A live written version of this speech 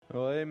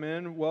Well,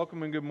 amen.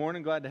 Welcome and good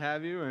morning. Glad to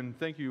have you, and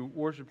thank you,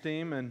 worship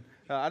team. And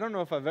I don't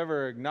know if I've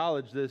ever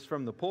acknowledged this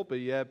from the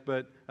pulpit yet,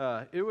 but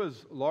it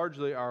was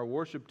largely our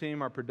worship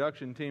team, our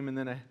production team, and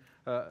then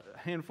a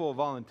handful of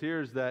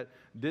volunteers that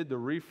did the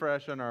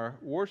refresh on our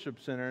worship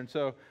center. And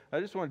so I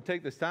just want to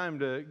take this time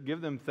to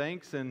give them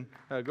thanks and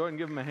go ahead and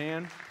give them a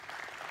hand.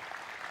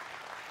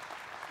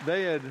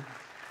 They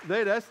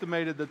had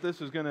estimated that this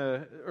was going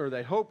to, or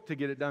they hoped to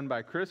get it done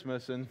by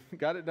Christmas, and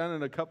got it done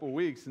in a couple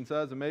weeks, and so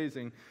that's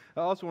amazing.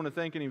 I also want to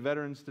thank any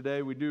veterans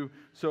today. We do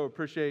so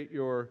appreciate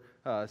your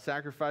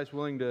sacrifice,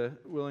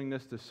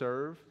 willingness to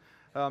serve.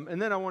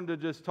 And then I wanted to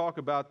just talk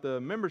about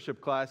the membership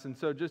class, and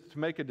so just to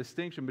make a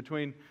distinction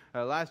between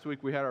last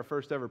week we had our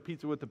first ever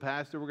Pizza with the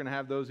Pastor. We're going to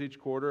have those each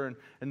quarter,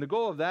 and the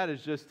goal of that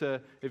is just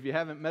to, if you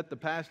haven't met the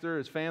pastor,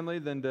 his family,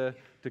 then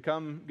to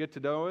come get to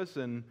know us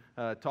and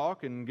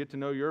talk and get to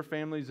know your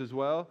families as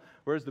well.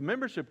 Whereas the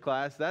membership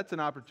class, that's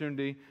an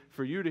opportunity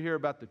for you to hear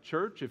about the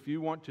church. If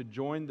you want to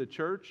join the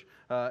church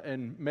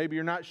and maybe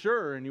you're not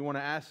sure and you want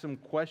to ask some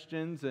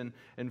questions and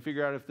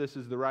figure out if this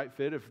is the right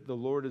fit, if the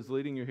Lord is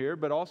leading you here,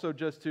 but also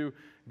just to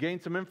gain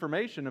some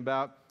information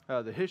about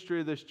the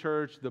history of this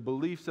church, the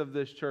beliefs of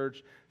this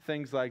church,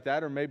 things like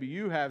that, or maybe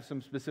you have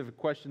some specific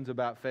questions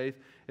about faith.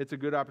 It's a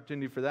good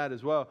opportunity for that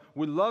as well.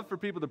 We'd love for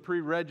people to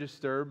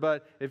pre-register,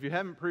 but if you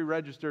haven't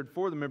pre-registered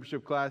for the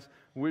membership class,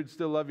 we'd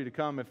still love you to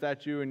come if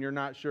that's you and you're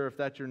not sure if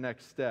that's your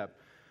next step.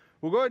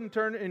 We'll go ahead and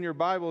turn in your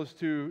Bibles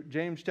to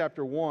James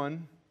chapter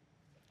 1.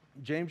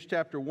 James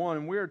chapter 1,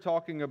 and we are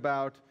talking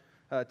about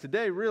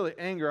today, really,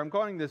 anger. I'm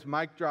calling this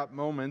mic drop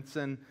moments,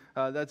 and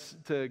that's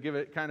to give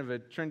it kind of a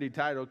trendy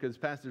title because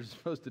pastors are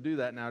supposed to do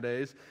that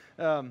nowadays.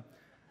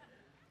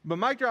 But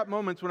mic drop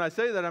moments, when I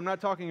say that, I'm not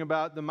talking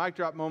about the mic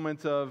drop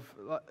moments of,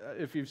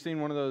 if you've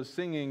seen one of those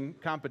singing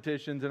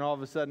competitions and all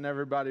of a sudden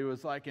everybody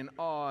was like in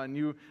awe,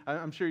 and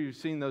I'm sure you've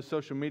seen those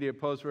social media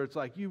posts where it's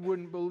like, you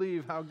wouldn't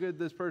believe how good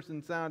this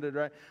person sounded,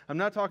 right? I'm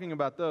not talking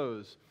about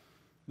those.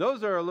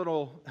 Those are a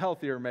little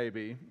healthier,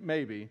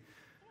 maybe.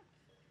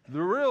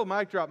 The real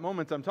mic drop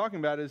moments I'm talking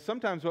about is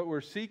sometimes what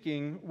we're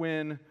seeking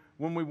when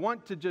we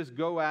want to just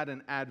go at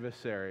an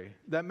adversary.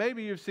 That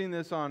maybe you've seen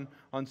this on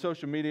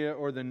social media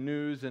or the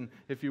news, and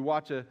if you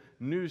watch a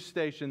news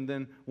station,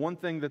 then one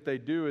thing that they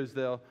do is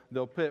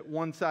they'll pit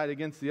one side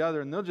against the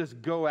other, and they'll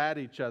just go at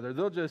each other.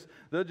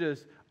 They'll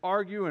just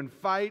argue and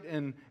fight,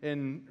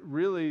 and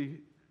really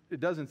it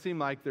doesn't seem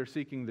like they're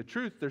seeking the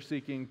truth. They're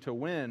seeking to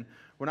win.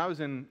 When I was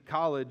in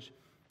college,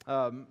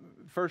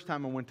 first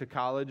time I went to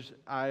college,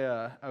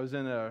 I was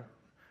in it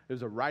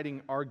was a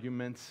writing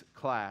arguments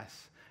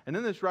class. And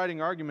in this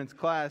writing arguments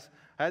class,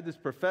 I had this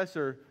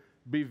professor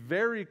be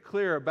very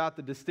clear about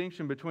the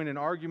distinction between an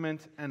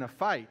argument and a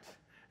fight.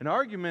 An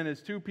argument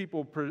is two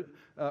people,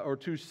 or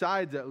two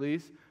sides at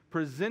least,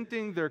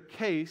 presenting their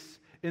case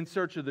in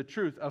search of the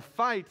truth. A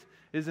fight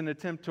is an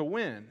attempt to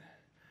win.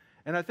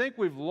 And I think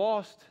we've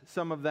lost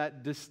some of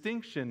that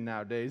distinction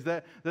nowadays,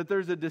 that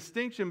there's a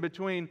distinction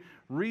between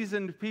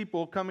reasoned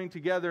people coming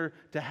together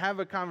to have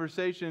a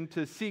conversation,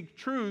 to seek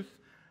truth,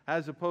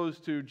 as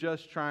opposed to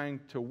just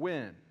trying to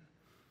win.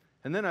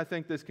 And then I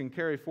think this can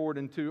carry forward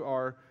into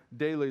our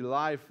daily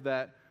life,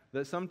 that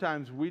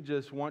sometimes we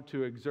just want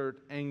to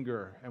exert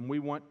anger and we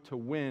want to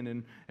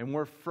win, and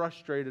we're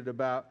frustrated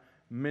about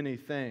many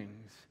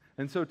things.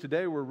 And so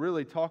today we're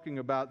really talking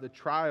about the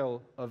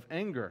trial of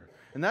anger.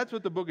 And that's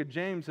what the book of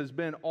James has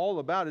been all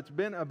about. It's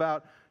been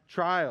about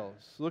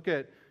trials. Look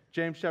at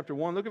James chapter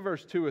 1. Look at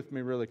verse 2 with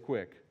me really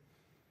quick.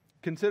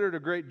 Consider it a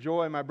great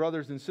joy, my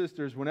brothers and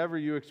sisters, whenever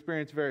you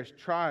experience various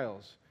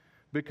trials,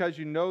 because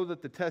you know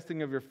that the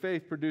testing of your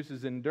faith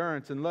produces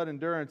endurance, and let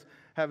endurance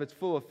have its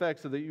full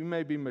effect so that you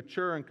may be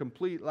mature and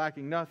complete,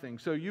 lacking nothing.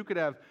 So you could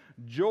have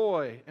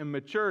joy and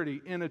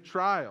maturity in a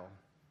trial.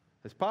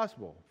 It's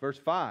possible. Verse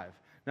 5.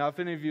 Now, if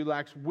any of you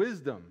lacks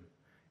wisdom,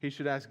 he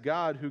should ask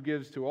God, who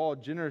gives to all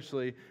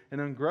generously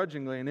and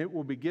ungrudgingly, and it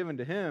will be given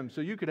to him.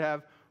 So you could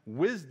have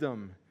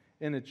wisdom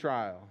in a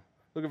trial.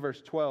 Look at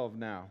verse 12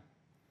 now.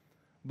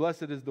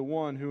 Blessed is the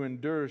one who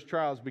endures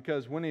trials,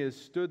 because when he has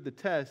stood the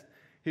test,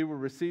 he will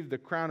receive the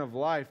crown of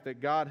life that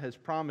God has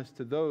promised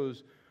to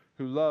those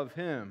who love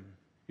him.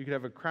 You could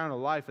have a crown of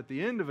life at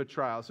the end of a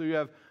trial. So you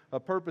have a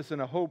purpose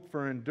and a hope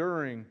for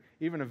enduring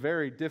even a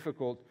very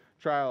difficult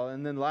trial.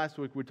 And then last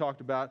week we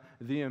talked about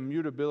the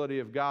immutability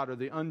of God, or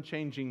the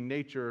unchanging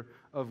nature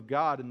of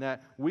God, and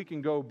that we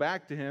can go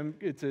back to him.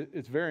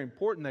 It's very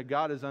important that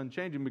God is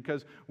unchanging,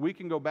 because we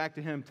can go back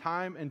to him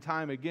time and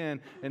time again,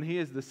 and he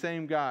is the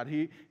same God.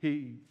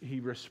 He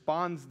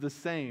responds the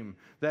same.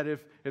 That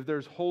if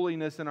there's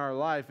holiness in our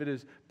life, it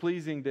is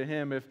pleasing to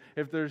him.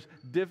 If there's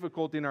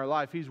difficulty in our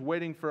life, he's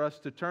waiting for us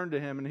to turn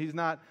to him, and he's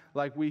not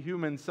like we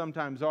humans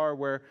sometimes are,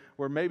 where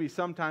maybe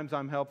sometimes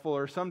I'm helpful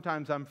or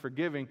sometimes I'm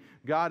forgiving.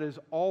 God is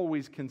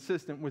always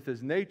consistent with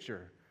his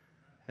nature,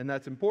 and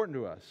that's important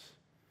to us.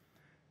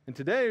 And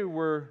today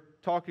we're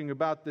talking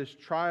about this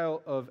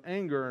trial of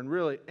anger, and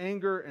really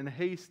anger and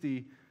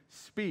hasty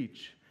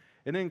speech.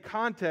 And in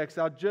context,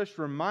 I'll just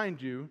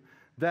remind you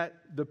that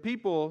the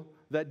people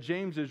that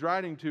James is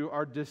writing to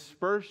are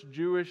dispersed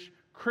Jewish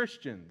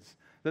Christians,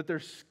 that they're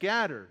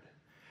scattered.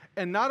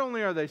 And not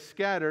only are they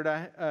scattered,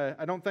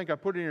 I don't think I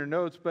put it in your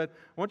notes, but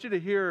I want you to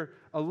hear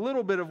a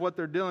little bit of what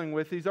they're dealing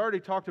with. He's already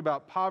talked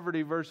about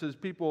poverty versus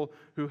people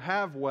who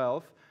have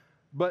wealth.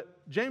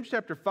 But James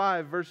chapter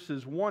 5,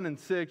 verses 1 and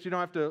 6, you don't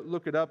have to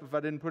look it up if I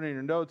didn't put it in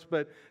your notes,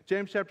 but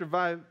James chapter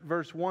 5,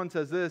 verse 1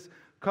 says this,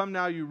 "Come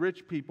now, you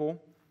rich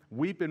people,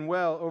 weep and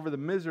wail over the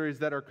miseries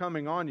that are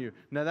coming on you."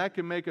 Now that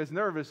can make us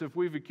nervous. If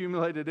we've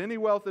accumulated any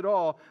wealth at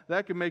all,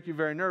 that can make you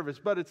very nervous.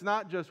 But it's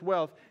not just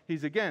wealth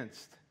he's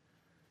against.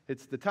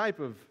 It's the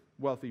type of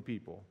wealthy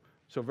people.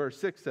 So verse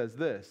 6 says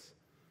this,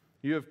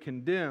 "You have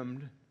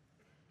condemned,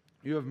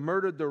 you have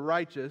murdered the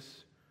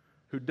righteous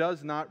who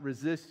does not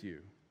resist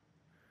you."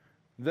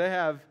 They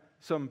have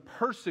some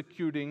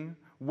persecuting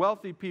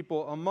wealthy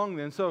people among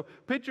them. So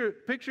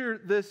picture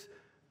this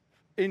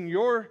in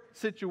your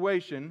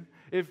situation.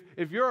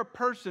 If you're a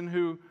person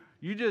who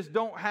you just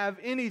don't have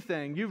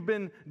anything, you've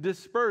been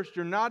dispersed,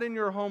 you're not in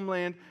your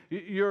homeland,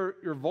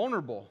 you're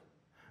vulnerable.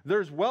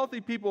 There's wealthy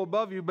people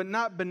above you, but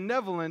not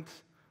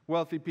benevolent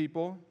wealthy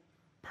people,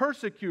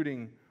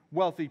 persecuting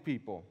wealthy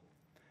people.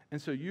 And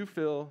so you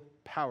feel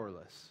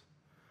powerless.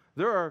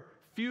 There are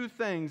few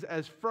things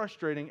as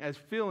frustrating as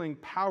feeling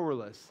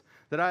powerless,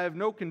 that I have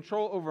no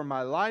control over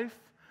my life,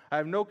 I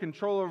have no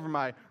control over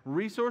my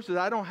resources,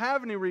 I don't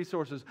have any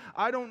resources,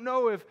 I don't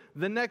know if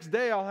the next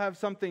day I'll have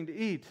something to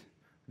eat.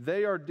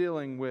 They are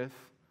dealing with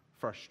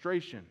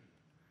frustration.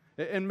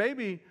 And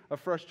maybe a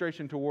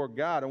frustration toward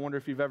God. I wonder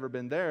if you've ever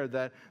been there,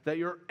 that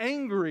you're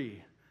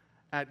angry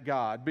at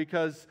God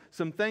because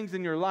some things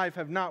in your life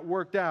have not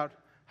worked out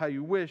how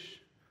you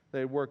wish they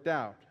had worked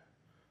out.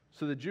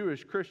 So the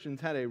Jewish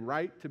Christians had a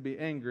right to be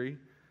angry,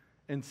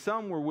 and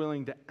some were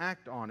willing to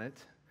act on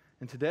it.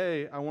 And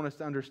today I want us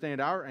to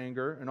understand our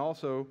anger and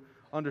also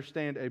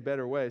understand a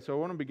better way. So I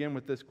want to begin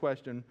with this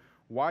question: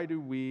 why do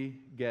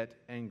we get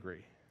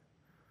angry?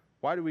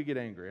 Why do we get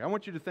angry? I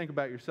want you to think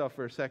about yourself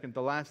for a second.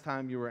 The last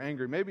time you were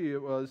angry, maybe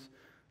it was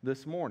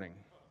this morning.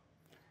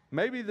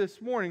 Maybe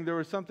this morning there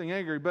was something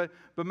angry, but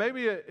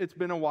maybe it's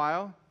been a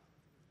while,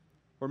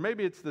 or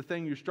maybe it's the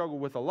thing you struggle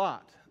with a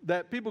lot.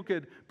 That people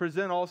could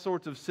present all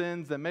sorts of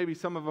sins, that maybe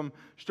some of them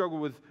struggle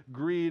with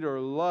greed or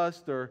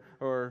lust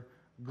or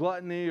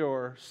gluttony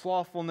or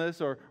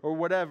slothfulness or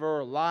whatever,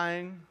 or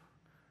lying.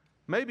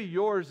 Maybe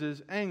yours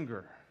is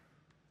anger.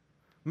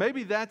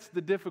 Maybe that's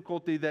the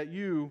difficulty that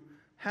you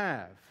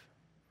have.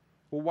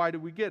 Well, why do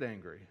we get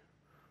angry?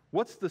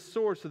 What's the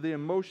source of the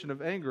emotion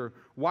of anger?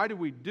 Why do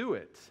we do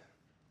it?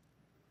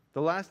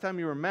 The last time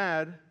you were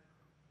mad,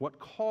 what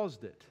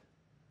caused it?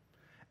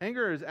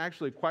 Anger is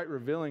actually quite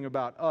revealing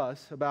about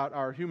us, about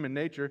our human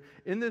nature.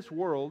 In this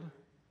world,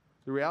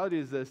 the reality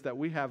is this, that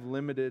we have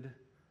limited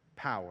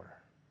power.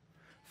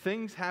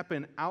 Things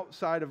happen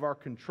outside of our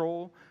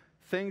control.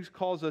 Things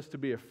cause us to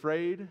be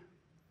afraid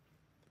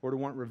or to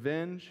want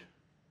revenge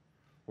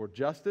or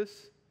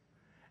justice.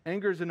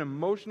 Anger is an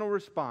emotional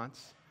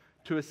response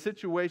to a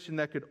situation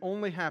that could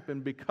only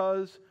happen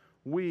because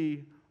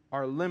we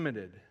are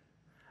limited.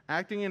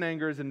 Acting in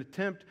anger is an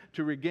attempt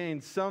to regain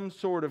some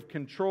sort of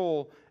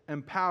control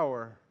and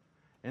power,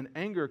 and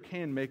anger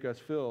can make us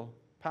feel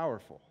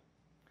powerful.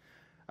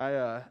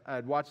 I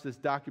had watched this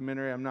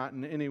documentary. I'm not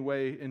in any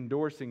way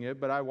endorsing it,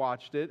 but I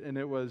watched it, and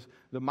it was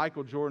the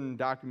Michael Jordan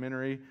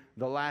documentary,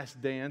 The Last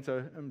Dance.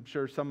 I'm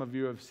sure some of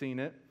you have seen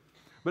it.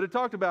 But it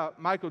talked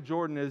about Michael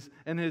Jordan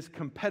and his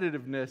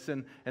competitiveness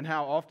and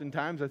how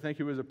oftentimes I think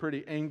he was a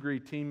pretty angry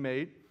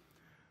teammate.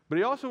 But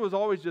he also was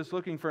always just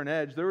looking for an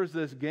edge. There was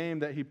this game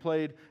that he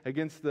played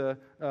against the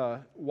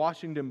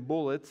Washington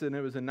Bullets, and it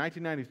was in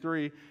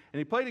 1993. And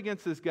he played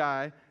against this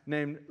guy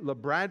named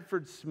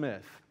LeBradford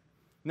Smith.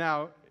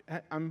 Now,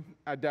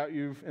 I doubt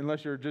you've,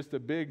 unless you're just a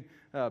big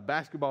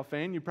basketball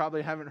fan, you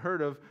probably haven't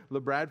heard of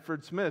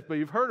LeBradford Smith, but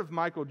you've heard of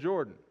Michael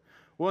Jordan.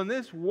 Well, in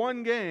this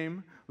one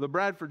game,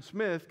 LeBradford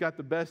Smith got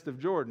the best of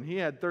Jordan. He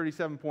had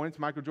 37 points.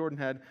 Michael Jordan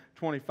had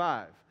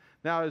 25.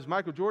 Now, as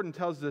Michael Jordan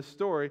tells this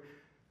story,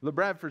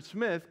 LeBradford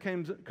Smith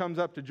comes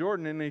up to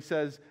Jordan and he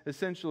says,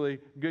 essentially,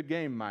 "Good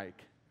game,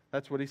 Mike."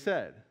 That's what he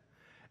said.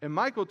 And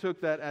Michael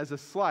took that as a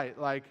slight,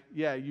 like,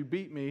 yeah, you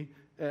beat me.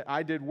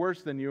 I did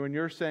worse than you, and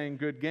you're saying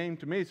good game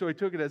to me. So he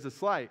took it as a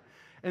slight.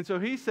 And so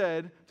he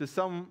said to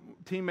some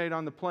teammate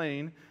on the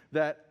plane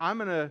that I'm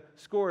going to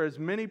score as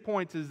many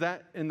points as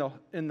that in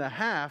the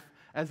half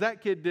as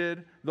that kid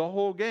did the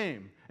whole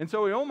game. And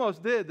so he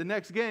almost did the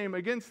next game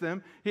against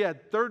them. He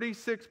had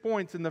 36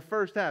 points in the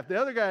first half. The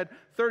other guy had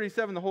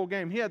 37 the whole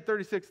game. He had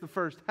 36 the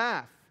first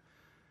half.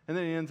 And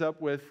then he ends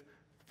up with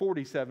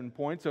 47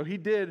 points. So he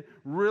did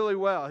really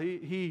well.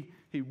 He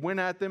went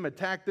at them,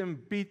 attacked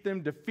them, beat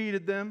them,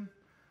 defeated them.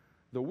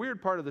 The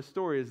weird part of the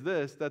story is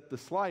this, that the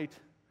slight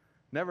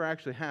never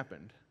actually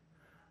happened.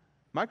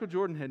 Michael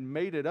Jordan had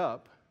made it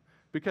up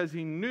because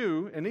he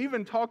knew, and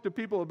even talked to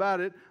people about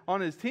it on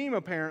his team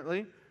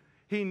apparently,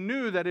 he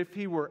knew that if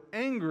he were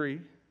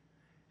angry,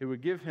 it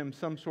would give him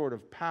some sort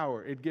of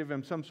power. It'd give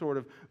him some sort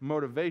of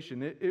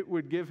motivation. It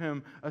would give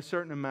him a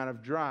certain amount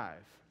of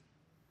drive.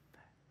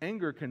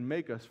 Anger can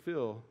make us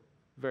feel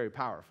very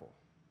powerful.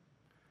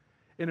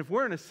 And if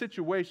we're in a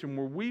situation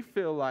where we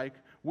feel like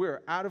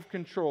we're out of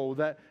control,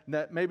 that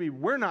maybe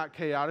we're not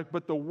chaotic,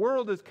 but the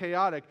world is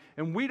chaotic,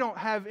 and we don't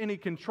have any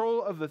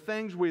control of the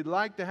things we'd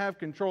like to have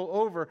control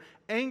over,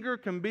 anger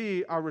can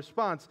be our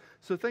response.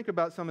 So think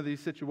about some of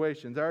these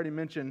situations. I already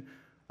mentioned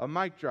a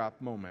mic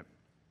drop moment.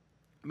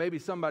 Maybe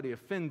somebody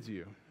offends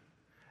you.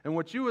 And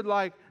what you would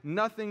like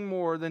nothing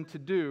more than to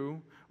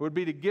do would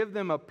be to give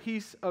them a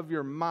piece of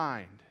your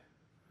mind.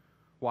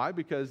 Why?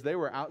 Because they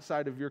were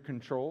outside of your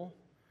control.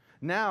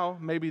 Now,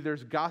 maybe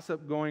there's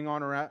gossip going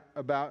on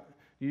about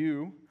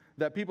you,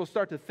 that people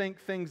start to think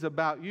things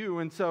about you.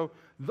 And so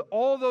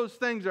all those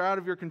things are out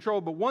of your control.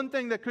 But one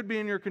thing that could be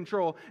in your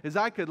control is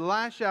I could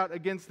lash out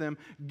against them,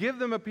 give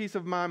them a piece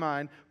of my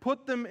mind,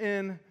 put them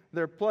in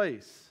their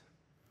place.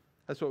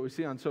 That's what we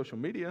see on social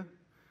media.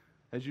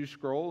 As you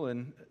scroll,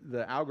 and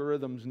the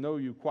algorithms know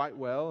you quite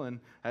well, and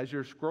as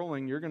you're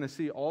scrolling, you're going to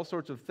see all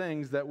sorts of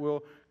things that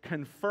will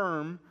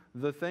confirm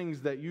the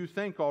things that you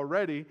think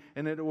already,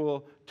 and it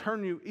will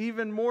turn you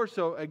even more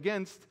so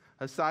against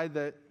a side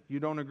that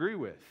you don't agree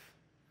with.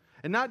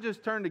 And not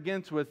just turned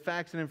against with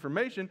facts and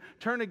information,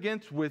 turn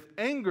against with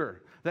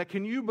anger. That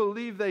can you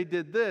believe they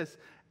did this?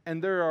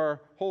 And there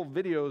are whole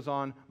videos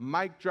on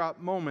mic drop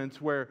moments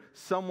where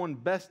someone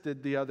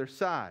bested the other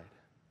side.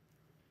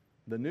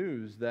 The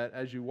news that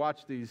as you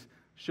watch these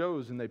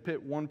shows and they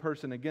pit one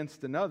person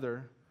against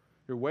another,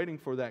 you're waiting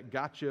for that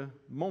gotcha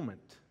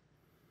moment.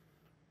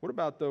 What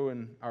about, though,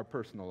 in our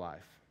personal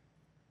life?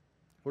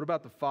 What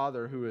about the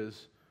father who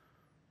is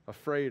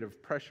afraid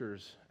of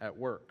pressures at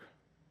work?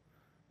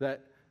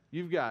 That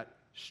you've got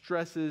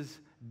stresses,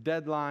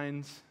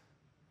 deadlines,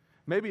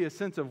 maybe a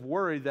sense of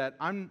worry that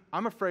I'm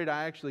afraid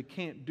I actually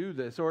can't do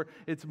this, or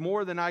it's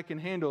more than I can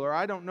handle, or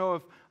I don't know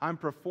if I'm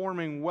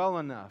performing well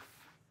enough.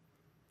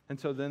 And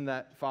so then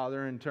that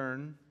father, in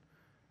turn,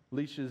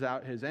 leashes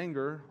out his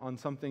anger on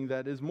something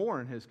that is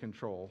more in his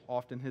control,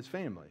 often his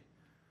family,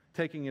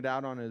 taking it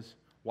out on his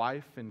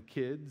wife and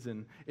kids,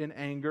 and in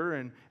anger,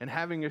 and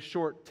having a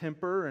short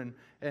temper,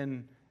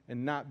 and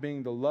not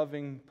being the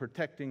loving,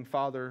 protecting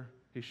father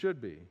he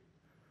should be.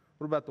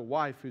 What about the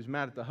wife who's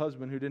mad at the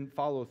husband who didn't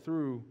follow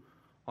through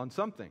on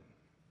something?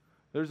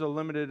 There's a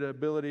limited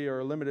ability or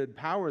a limited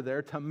power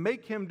there to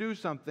make him do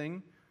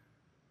something.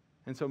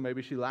 And so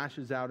maybe she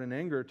lashes out in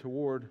anger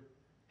toward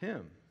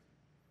him,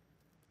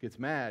 gets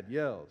mad,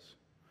 yells.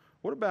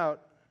 What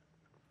about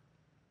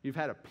you've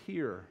had a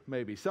peer,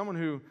 maybe,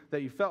 someone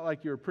that you felt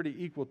like you were pretty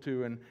equal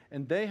to,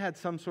 and they had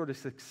some sort of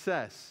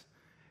success.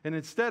 And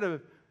instead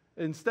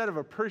of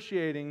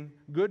appreciating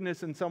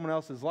goodness in someone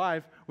else's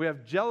life, we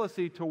have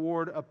jealousy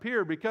toward a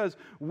peer because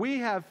we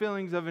have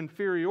feelings of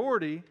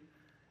inferiority.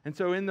 And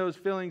so in those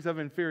feelings of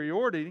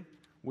inferiority,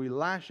 we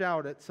lash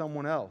out at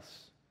someone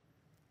else.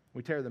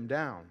 We tear them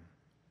down.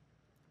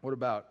 What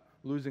about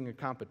losing a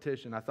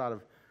competition? I thought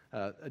of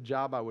a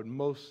job I would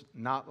most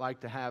not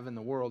like to have in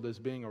the world is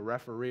being a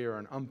referee or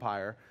an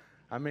umpire.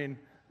 I mean,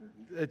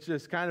 it's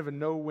just kind of a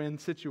no-win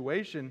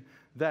situation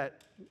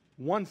that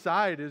one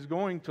side is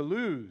going to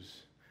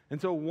lose.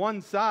 And so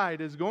one side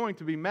is going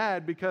to be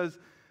mad because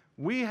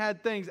we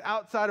had things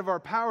outside of our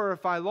power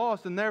if I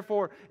lost, and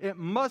therefore it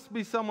must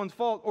be someone's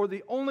fault, or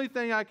the only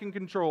thing I can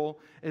control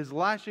is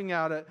lashing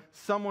out at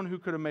someone who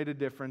could have made a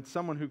difference,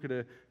 someone who could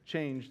have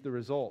changed the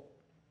result.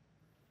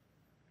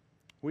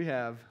 We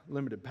have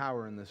limited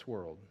power in this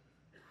world.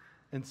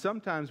 And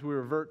sometimes we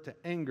revert to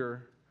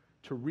anger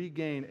to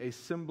regain a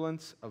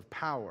semblance of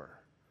power.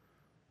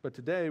 But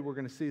today we're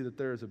going to see that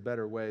there is a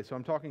better way. So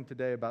I'm talking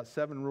today about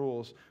 7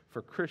 rules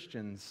for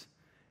Christians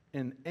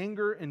in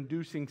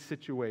anger-inducing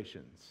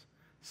situations.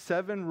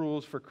 7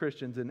 rules for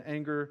Christians in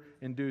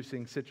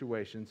anger-inducing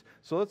situations.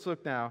 So let's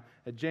look now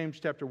at James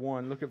chapter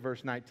 1. Look at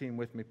verse 19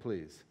 with me,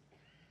 please.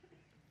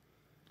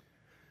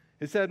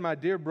 It said, "My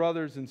dear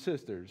brothers and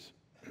sisters,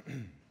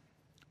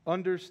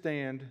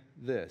 understand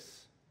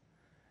this.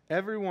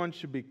 Everyone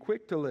should be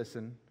quick to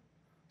listen,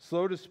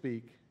 slow to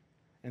speak,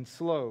 and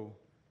slow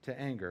to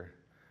anger."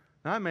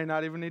 Now, I may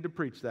not even need to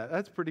preach that.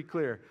 That's pretty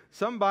clear.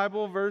 Some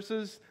Bible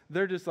verses,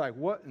 they're just like,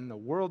 what in the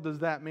world does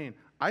that mean?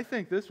 I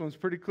think this one's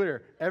pretty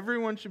clear.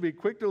 Everyone should be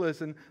quick to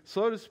listen,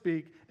 slow to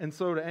speak, and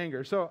slow to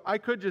anger. So I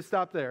could just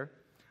stop there.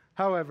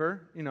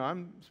 However,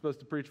 I'm supposed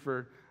to preach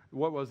for,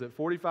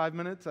 45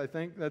 minutes, I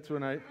think? That's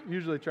when I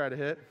usually try to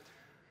hit.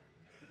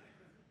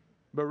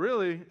 But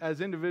really, as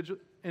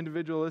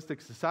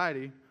individualistic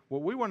society,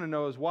 what we want to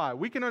know is why.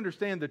 We can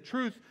understand the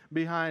truth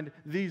behind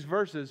these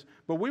verses,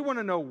 but we want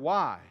to know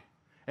why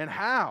and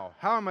how.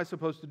 How am I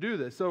supposed to do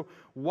this? So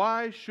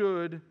why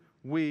should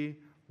we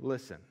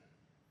listen?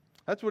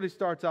 That's what he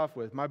starts off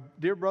with. My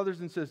dear brothers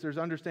and sisters,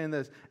 understand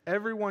this.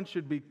 Everyone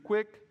should be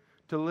quick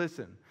to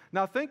listen.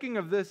 Now, thinking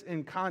of this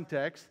in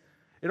context,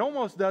 it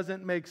almost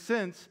doesn't make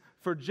sense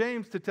for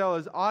James to tell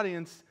his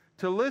audience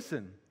to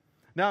listen.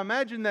 Now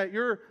imagine that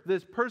you're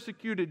this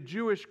persecuted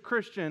Jewish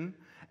Christian,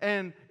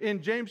 and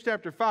in James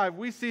chapter 5,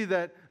 we see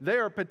that they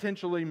are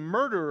potentially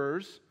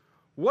murderers.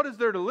 What is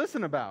there to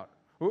listen about?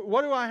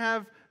 What do I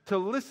have to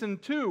listen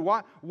to?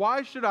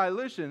 Why should I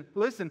listen?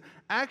 Listen,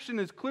 action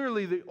is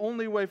clearly the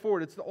only way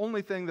forward. It's the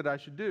only thing that I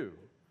should do.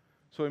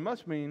 So it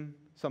must mean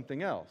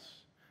something else.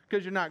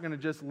 Because you're not going to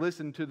just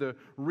listen to the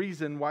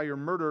reason why your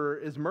murderer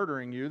is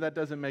murdering you. That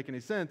doesn't make any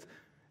sense.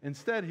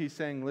 Instead, he's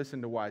saying, listen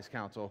to wise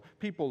counsel.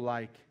 People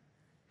like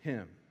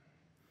him.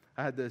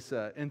 I had this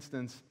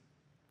instance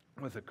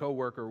with a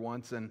coworker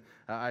once, and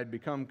I'd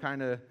become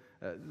kind of,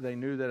 they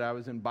knew that I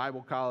was in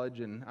Bible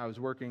college and I was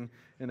working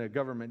in a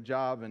government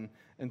job.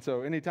 And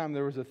so anytime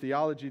there was a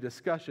theology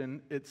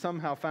discussion, it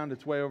somehow found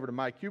its way over to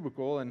my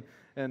cubicle. And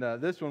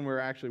this one, we were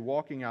actually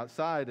walking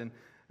outside, and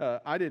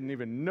I didn't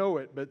even know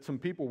it, but some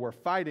people were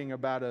fighting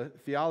about a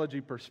theology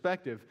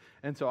perspective.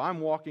 And so I'm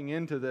walking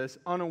into this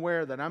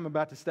unaware that I'm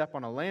about to step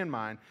on a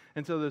landmine.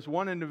 And so this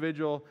one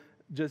individual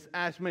just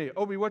asked me,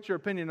 Obie, what's your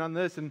opinion on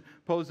this? And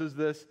poses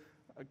this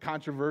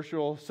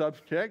controversial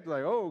subject.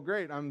 Like, oh,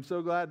 great. I'm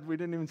so glad we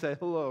didn't even say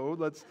hello.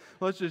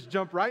 Let's just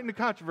jump right into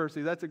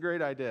controversy. That's a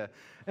great idea.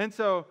 And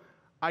so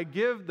I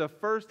give the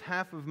first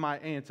half of my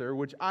answer,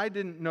 which I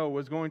didn't know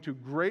was going to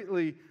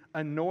greatly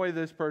annoy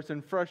this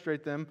person,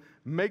 frustrate them,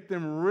 make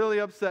them really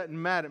upset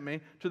and mad at me,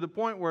 to the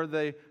point where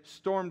they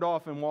stormed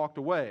off and walked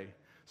away.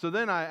 So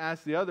then I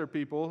asked the other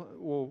people,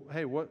 well,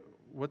 hey,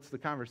 what's the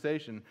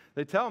conversation?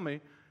 They tell me,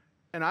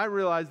 and I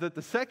realized that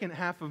the second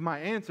half of my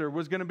answer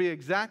was going to be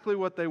exactly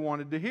what they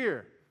wanted to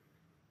hear.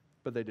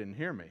 But they didn't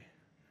hear me.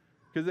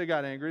 Because they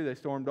got angry, they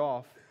stormed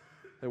off,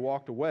 they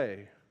walked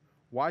away.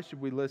 Why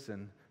should we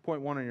listen?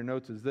 Point 1 on your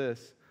notes is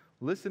this: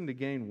 listen to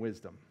gain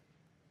wisdom.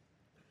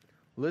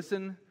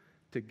 Listen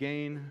to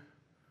gain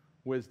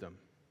wisdom.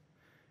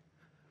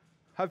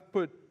 I've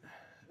put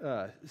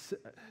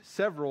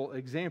several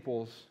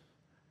examples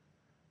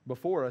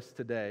before us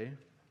today.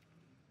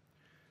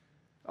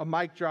 A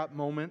mic drop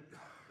moment.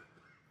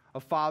 A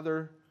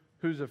father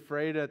who's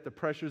afraid at the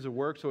pressures of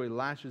work, so he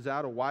lashes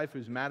out. A wife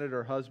who's mad at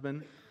her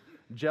husband.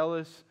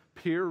 Jealous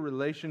peer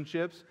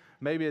relationships.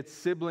 Maybe it's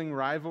sibling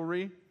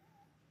rivalry.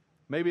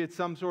 Maybe it's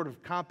some sort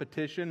of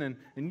competition,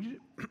 and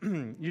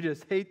you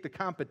just hate the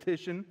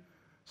competition,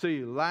 so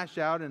you lash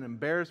out in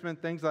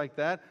embarrassment, things like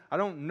that. I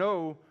don't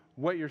know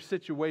what your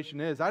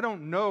situation is. I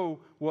don't know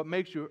what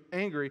makes you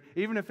angry.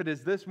 Even if it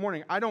is this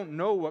morning, I don't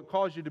know what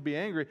caused you to be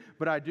angry,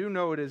 but I do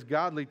know it is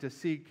godly to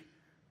seek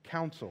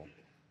counsel.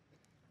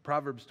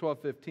 Proverbs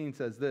 12:15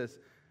 says this: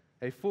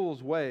 a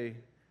fool's way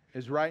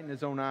is right in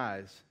his own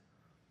eyes,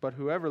 but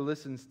whoever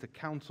listens to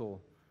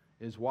counsel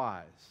is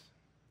wise.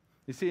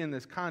 You see, in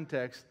this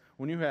context,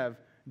 when you have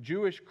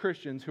Jewish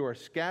Christians who are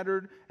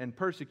scattered and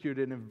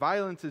persecuted and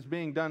violence is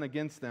being done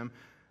against them,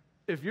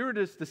 if you were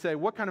just to say,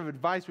 what kind of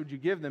advice would you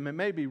give them? It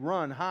may be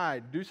run,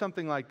 hide, do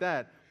something like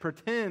that.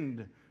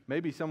 Pretend.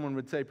 Maybe someone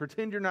would say,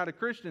 pretend you're not a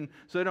Christian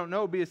so they don't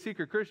know, be a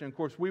secret Christian. Of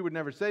course, we would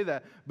never say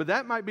that. But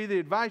that might be the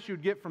advice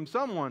you'd get from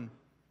someone.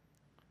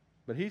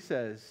 But he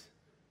says,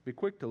 be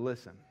quick to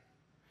listen.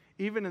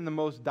 Even in the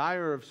most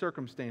dire of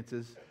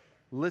circumstances,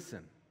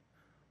 listen.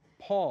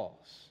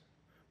 Pause.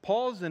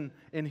 Pause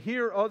and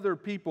hear other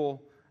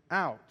people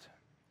out.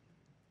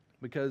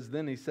 Because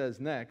then he says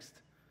next,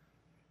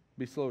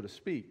 be slow to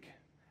speak.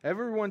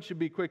 Everyone should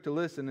be quick to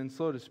listen and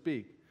slow to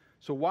speak.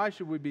 So why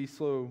should we be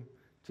slow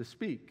to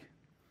speak?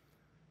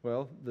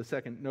 Well, the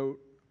second note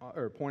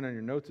or point on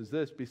your notes is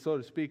this: be slow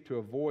to speak to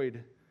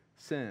avoid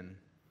sin.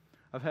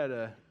 I've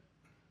had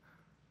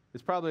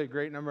it's probably a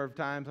great number of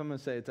times, I'm going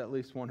to say it's at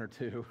least one or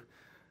two,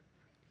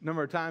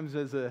 number of times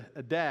as a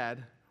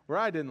dad where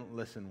I didn't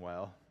listen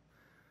well.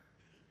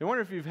 I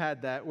wonder if you've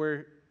had that,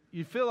 where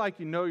you feel like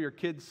you know your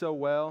kids so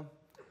well,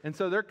 and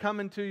so they're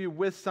coming to you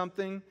with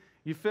something.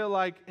 You feel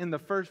like in the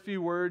first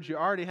few words you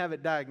already have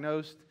it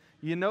diagnosed.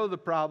 You know the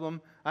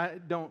problem.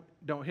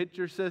 Don't hit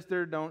your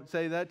sister. Don't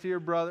say that to your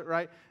brother,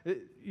 right?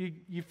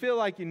 You feel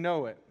like you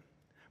know it.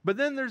 But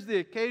then there's the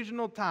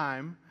occasional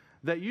time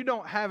that you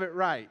don't have it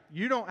right.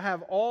 You don't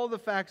have all the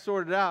facts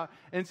sorted out,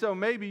 and so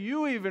maybe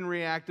you even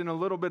react in a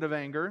little bit of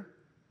anger,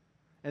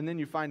 and then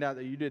you find out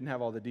that you didn't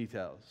have all the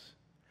details.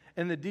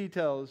 And the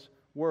details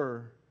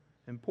were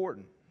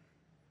important.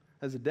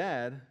 As a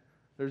dad,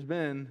 there's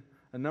been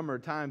a number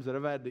of times that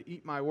I've had to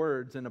eat my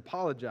words and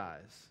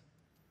apologize.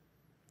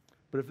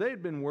 But if they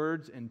had been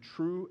words in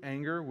true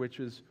anger, which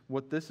is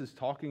what this is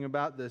talking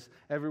about, this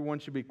everyone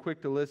should be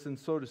quick to listen,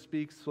 slow to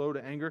speak, slow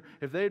to anger.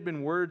 If they had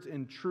been words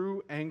in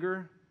true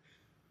anger,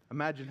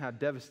 imagine how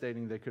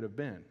devastating they could have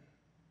been.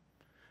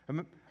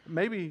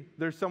 Maybe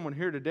there's someone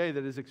here today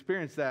that has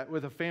experienced that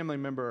with a family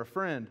member or a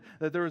friend,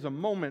 that there was a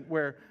moment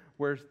where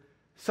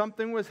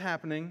something was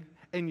happening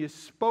and you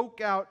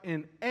spoke out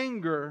in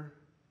anger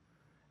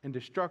and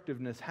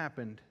destructiveness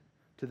happened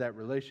to that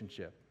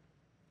relationship.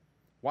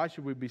 Why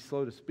should we be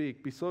slow to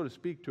speak? Be slow to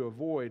speak to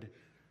avoid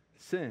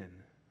sin.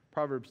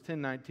 Proverbs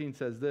 10:19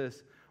 says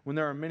this: when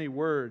there are many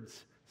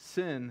words,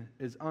 sin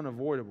is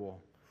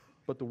unavoidable,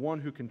 but the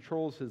one who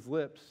controls his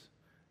lips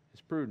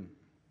is prudent.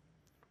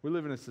 We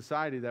live in a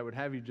society that would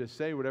have you just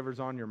say whatever's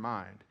on your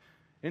mind.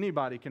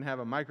 Anybody can have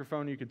a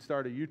microphone. You could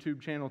start a YouTube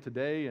channel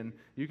today, and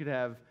you could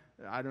have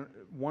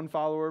one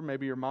follower.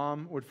 Maybe your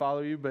mom would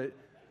follow you, but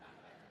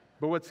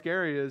But what's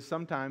scary is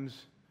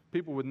sometimes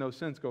people with no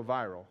sense go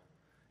viral.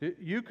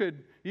 You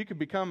could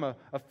become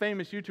a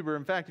famous YouTuber.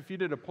 In fact, if you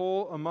did a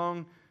poll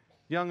among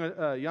young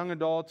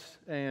adults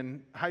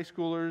and high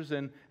schoolers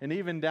and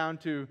even down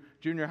to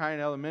junior high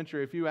and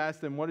elementary, if you ask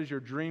them, what is your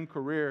dream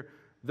career,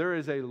 there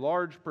is a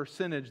large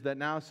percentage that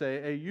now say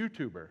a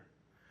YouTuber.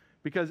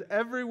 Because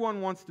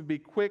everyone wants to be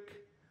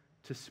quick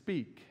to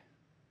speak.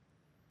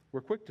 We're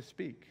quick to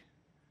speak.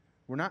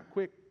 We're not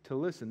quick to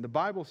listen. The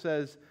Bible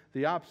says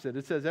the opposite.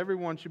 It says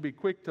everyone should be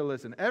quick to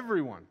listen.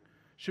 Everyone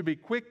should be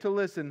quick to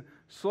listen,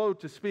 slow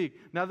to speak.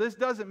 Now, this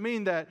doesn't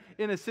mean that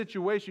in a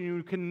situation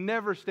you can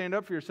never stand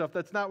up for yourself.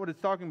 That's not what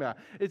it's talking about.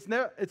 It's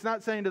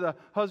not saying to the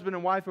husband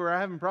and wife who are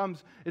having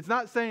problems, it's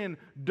not saying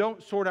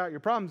don't sort out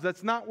your problems.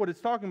 That's not what it's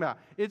talking about.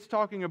 It's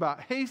talking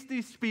about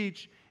hasty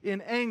speech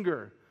in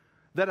anger.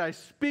 That I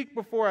speak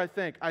before I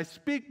think. I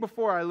speak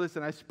before I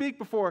listen. I speak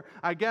before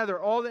I gather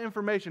all the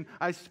information.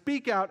 I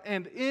speak out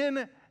and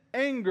in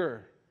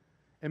anger.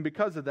 And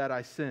because of that,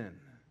 I sin.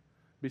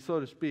 Be slow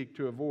to speak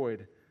to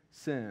avoid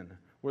sin.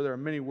 Where there are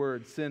many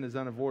words, sin is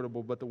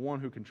unavoidable, but the one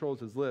who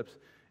controls his lips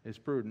is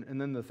prudent. And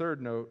then the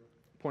third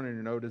point in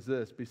your note is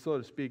this. Be slow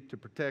to speak to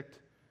protect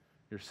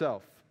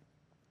yourself.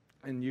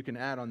 And you can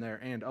add on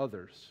there, and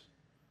others.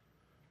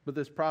 But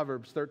this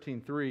Proverbs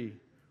 13:3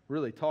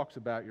 really talks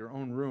about your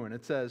own ruin.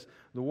 It says,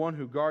 the one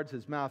who guards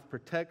his mouth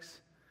protects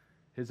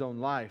his own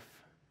life.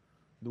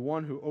 The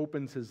one who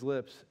opens his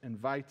lips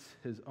invites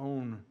his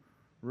own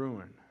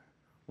ruin.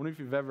 I wonder if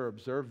you've ever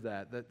observed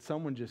that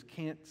someone just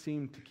can't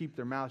seem to keep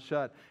their mouth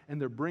shut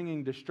and they're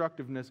bringing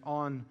destructiveness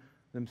on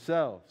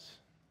themselves.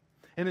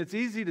 And it's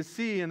easy to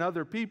see in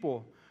other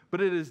people,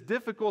 but it is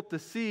difficult to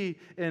see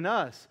in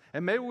us.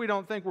 And maybe we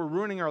don't think we're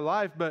ruining our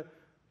life, but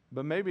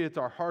maybe it's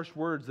our harsh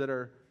words that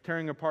are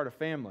tearing apart a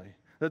family.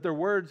 That their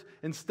words,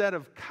 instead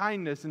of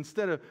kindness,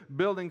 instead of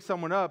building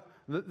someone up,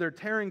 they're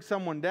tearing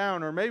someone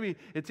down. Or maybe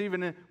it's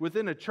even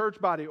within a church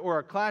body or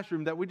a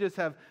classroom that we just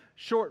have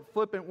short,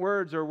 flippant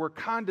words, or we're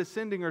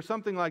condescending or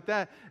something like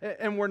that.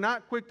 And we're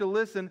not quick to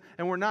listen,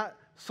 and we're not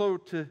slow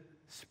to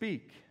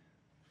speak.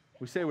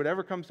 We say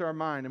whatever comes to our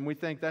mind, and we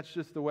think that's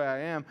just the way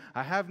I am.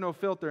 I have no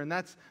filter, and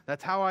that's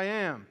how I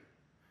am.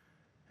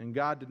 And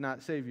God did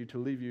not save you to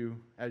leave you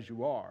as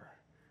you are.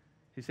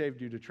 He saved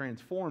you to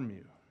transform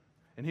you.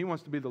 And He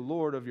wants to be the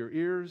Lord of your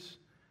ears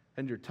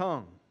and your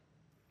tongue.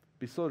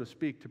 Be slow to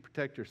speak to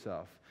protect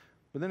yourself.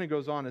 But then it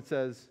goes on, it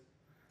says,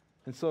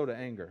 and slow to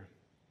anger.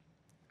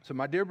 So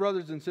my dear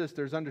brothers and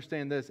sisters,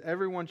 understand this.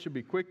 Everyone should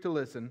be quick to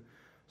listen,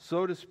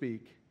 slow to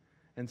speak,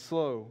 and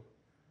slow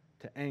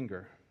to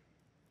anger.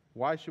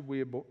 Why should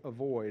we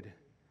avoid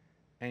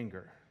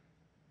anger?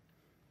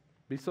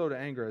 Be slow to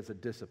anger as a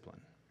discipline.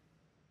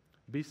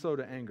 Be slow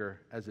to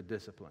anger as a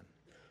discipline.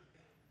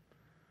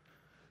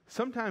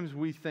 Sometimes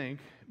we think,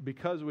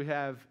 because we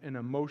have an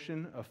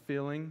emotion, a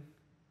feeling,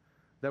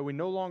 that we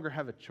no longer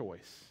have a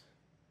choice.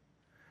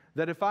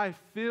 That if I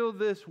feel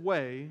this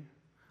way,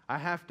 I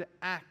have to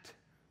act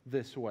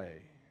this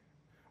way.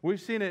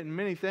 We've seen it in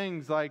many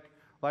things like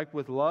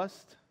with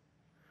lust,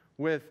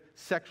 with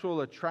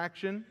sexual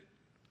attraction.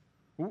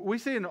 We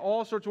see it in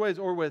all sorts of ways,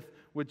 or with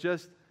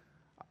just,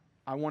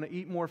 I want to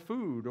eat more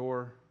food,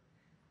 or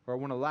I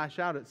want to lash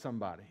out at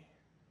somebody.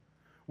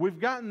 We've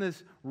gotten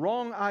this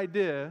wrong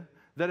idea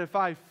that if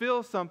I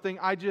feel something,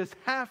 I just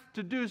have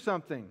to do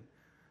something.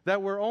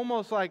 That we're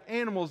almost like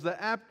animals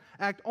that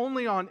act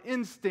only on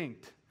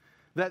instinct.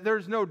 That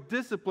there's no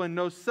discipline,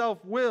 no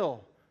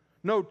self-will,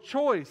 no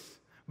choice.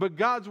 But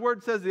God's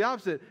Word says the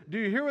opposite. Do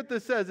you hear what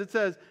this says? It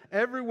says,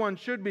 everyone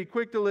should be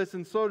quick to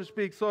listen, slow to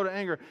speak, slow to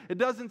anger. It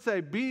doesn't say,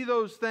 be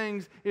those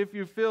things if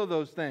you feel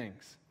those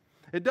things.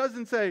 It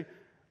doesn't say,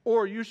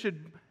 or you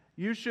should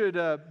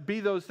be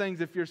those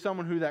things if you're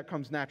someone who that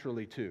comes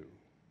naturally to.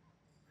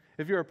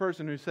 If you're a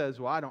person who says,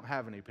 well, I don't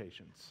have any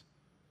patience.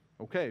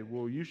 Okay,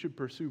 well, you should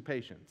pursue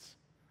patience.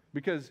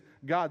 Because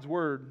God's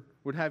Word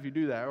would have you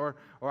do that. Or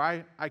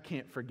I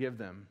can't forgive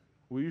them.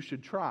 Well, you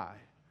should try.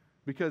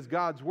 Because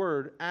God's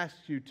Word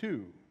asks you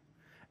to.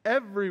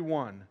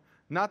 Everyone,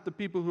 not the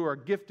people who are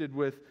gifted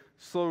with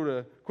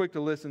quick to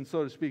listen,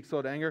 slow to speak,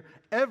 slow to anger.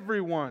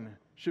 Everyone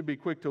should be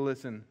quick to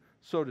listen,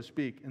 slow to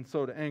speak, and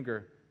slow to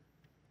anger.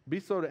 Be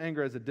slow to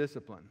anger as a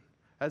discipline,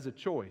 as a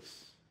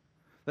choice.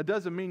 That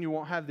doesn't mean you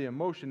won't have the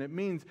emotion. It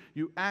means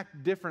you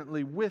act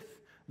differently with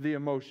the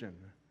emotion.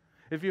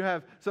 If you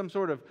have some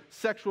sort of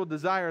sexual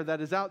desire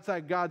that is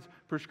outside God's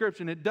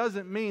prescription, it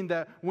doesn't mean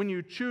that when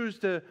you choose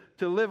to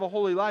live a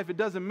holy life, it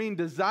doesn't mean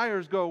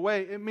desires go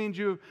away. It means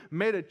you've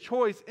made a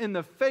choice in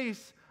the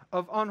face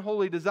of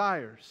unholy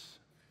desires.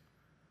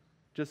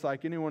 Just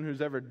like anyone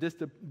who's ever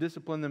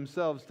disciplined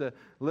themselves to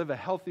live a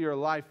healthier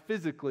life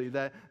physically,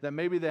 that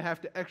maybe they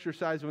have to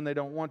exercise when they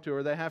don't want to,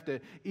 or they have to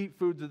eat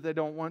foods that they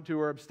don't want to,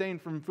 or abstain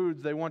from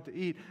foods they want to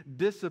eat.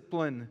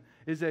 Discipline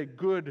is a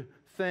good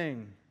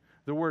thing.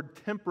 The word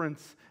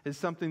temperance is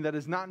something that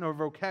is not in our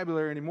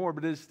vocabulary anymore,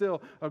 but it is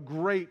still a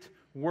great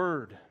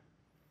word.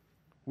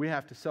 We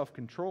have to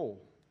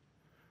self-control.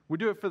 We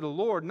do it for the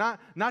Lord, not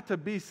to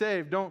be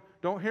saved.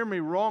 Don't hear me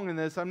wrong in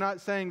this. I'm not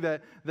saying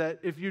that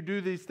if you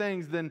do these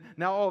things, then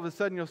now all of a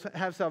sudden you'll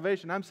have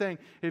salvation. I'm saying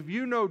if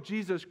you know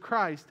Jesus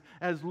Christ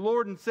as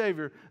Lord and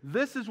Savior,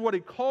 this is what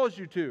He calls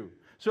you to.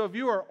 So if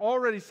you are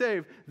already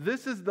saved,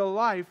 this is the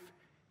life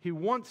He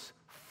wants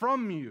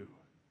from you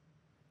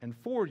and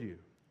for you.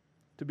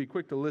 To be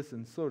quick to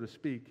listen, slow to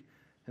speak,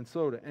 and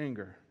slow to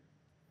anger.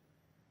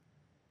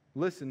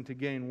 Listen to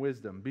gain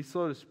wisdom. Be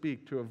slow to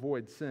speak to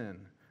avoid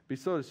sin. Be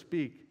slow to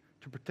speak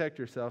to protect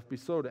yourself. Be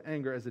slow to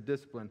anger as a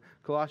discipline.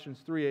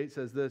 Colossians 3:8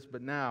 says this,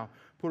 but now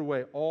put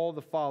away all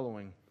the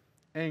following: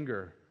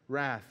 anger,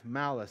 wrath,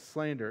 malice,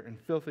 slander, and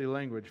filthy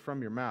language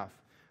from your mouth.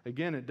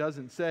 Again, it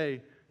doesn't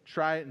say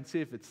try it and see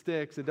if it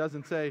sticks. It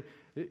doesn't say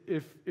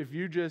if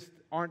you just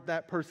aren't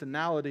that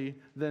personality,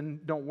 then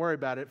don't worry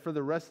about it. For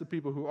the rest of the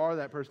people who are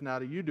that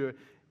personality, you do it.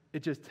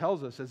 It just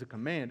tells us as a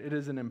command. It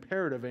is an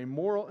imperative, a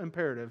moral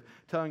imperative,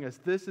 telling us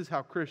this is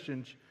how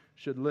Christians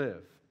should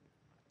live.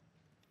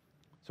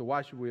 So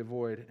why should we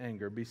avoid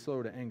anger? Be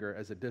slow to anger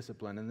as a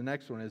discipline. And the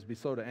next one is be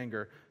slow to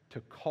anger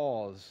to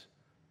cause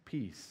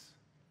peace.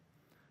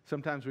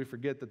 Sometimes we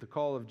forget that the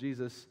call of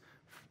Jesus,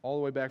 all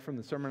the way back from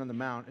the Sermon on the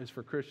Mount, is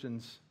for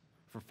Christians,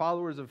 for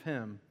followers of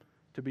Him,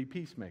 to be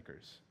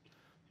peacemakers.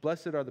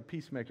 Blessed are the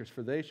peacemakers,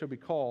 for they shall be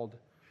called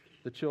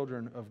the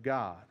children of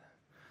God.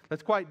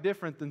 That's quite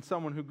different than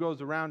someone who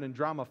goes around and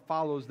drama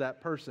follows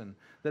that person.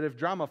 That if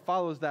drama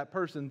follows that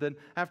person, then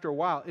after a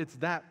while, it's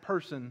that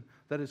person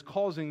that is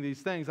causing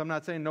these things. I'm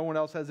not saying no one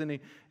else has any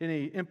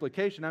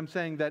implication. I'm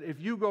saying that if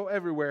you go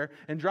everywhere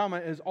and drama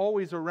is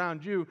always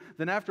around you,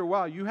 then after a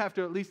while, you have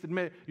to at least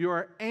admit you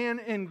are an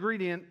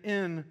ingredient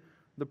in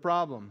the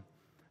problem.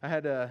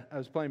 I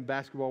was playing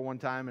basketball one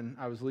time, and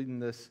I was leading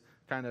this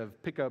kind of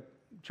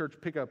church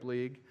pickup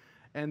league.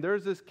 And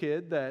there's this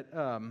kid that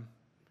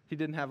he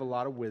didn't have a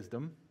lot of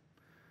wisdom.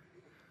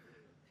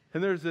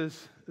 And there's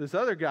this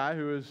other guy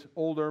who is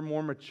older,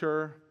 more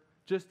mature,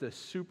 just a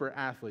super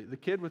athlete. The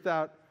kid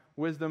without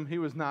wisdom, he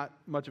was not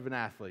much of an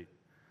athlete.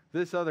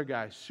 This other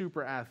guy,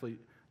 super athlete,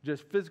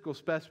 just physical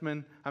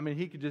specimen. I mean,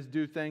 he could just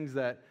do things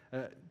that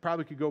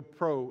probably could go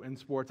pro in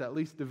sports, at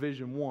least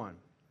Division I.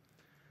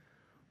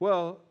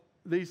 Well,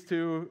 these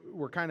two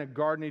were kind of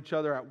guarding each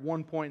other at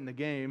one point in the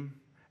game,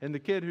 and the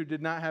kid who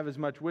did not have as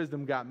much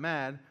wisdom got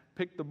mad,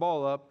 picked the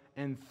ball up,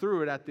 and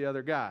threw it at the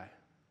other guy.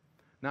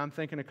 Now I'm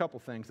thinking a couple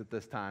things at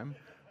this time.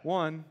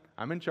 One,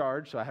 I'm in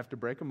charge, so I have to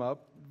break them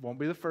up. Won't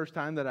be the first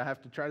time that I have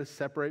to try to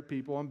separate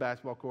people on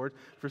basketball courts.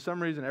 For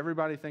some reason,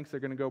 everybody thinks they're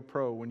going to go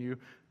pro when you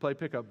play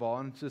pickup ball,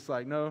 and it's just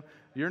like, no,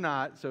 you're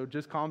not, so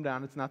just calm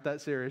down. It's not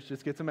that serious.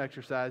 Just get some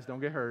exercise. Don't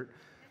get hurt.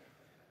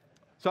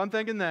 So I'm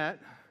thinking that.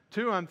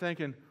 Two, I'm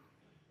thinking,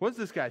 what's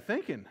this guy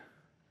thinking?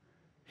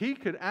 He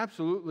could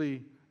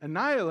absolutely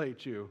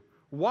annihilate you.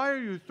 Why are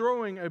you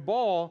throwing a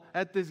ball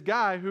at this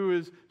guy who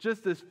is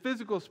just this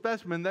physical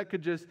specimen that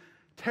could just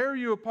tear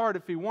you apart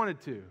if he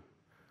wanted to?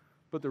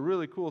 But the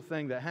really cool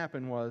thing that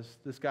happened was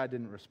this guy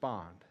didn't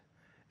respond.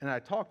 And I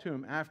talked to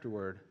him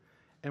afterward,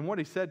 and what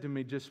he said to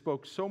me just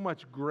spoke so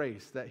much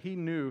grace that he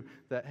knew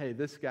that, hey,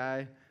 this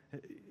guy,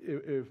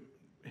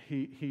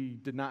 he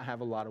did not have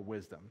a lot of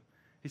wisdom.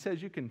 He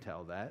says, you can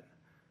tell that.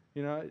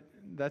 You know,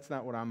 that's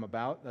not what I'm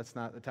about. That's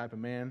not the type of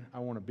man I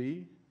want to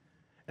be.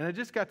 And I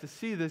just got to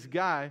see this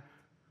guy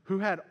who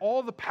had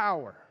all the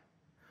power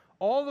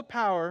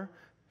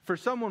for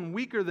someone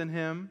weaker than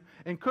him,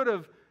 and could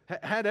have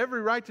had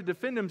every right to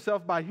defend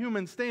himself by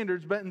human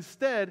standards, but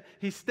instead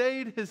he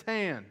stayed his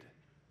hand.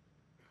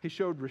 He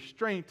showed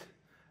restraint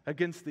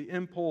against the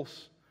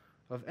impulse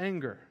of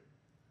anger.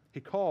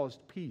 He caused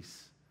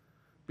peace.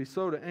 Be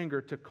slow to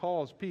anger to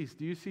cause peace.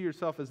 Do you see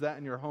yourself as that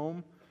in your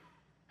home?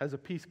 As a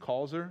peace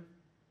causer?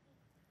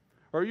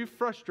 Or are you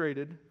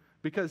frustrated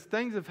because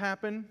things have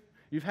happened?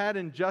 You've had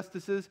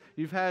injustices.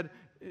 You've had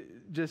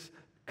just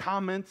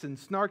comments and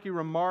snarky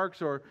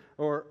remarks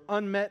or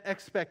unmet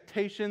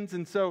expectations.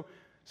 And so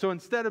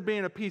instead of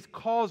being a peace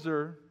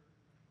causer,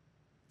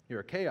 you're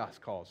a chaos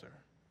causer.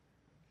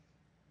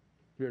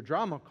 You're a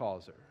drama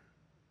causer.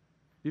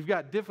 You've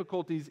got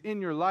difficulties in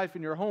your life,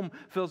 and your home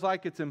feels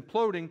like it's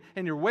imploding,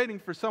 and you're waiting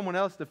for someone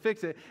else to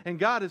fix it. And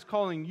God is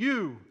calling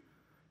you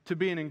to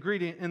be an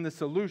ingredient in the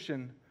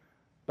solution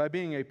by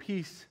being a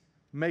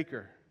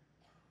peacemaker,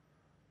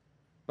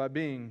 by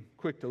being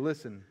quick to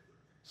listen,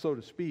 slow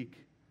to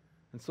speak,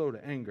 and slow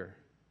to anger.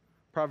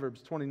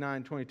 Proverbs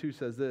 29:22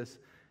 says this,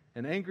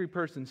 an angry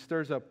person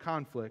stirs up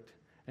conflict,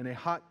 and a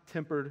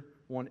hot-tempered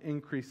one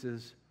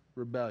increases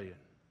rebellion.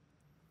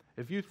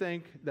 If you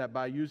think that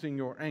by using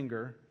your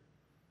anger,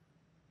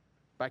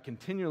 by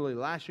continually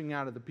lashing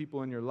out at the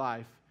people in your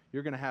life,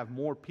 you're going to have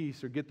more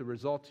peace or get the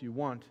results you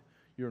want,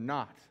 you're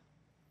not.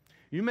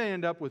 You may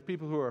end up with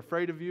people who are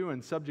afraid of you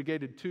and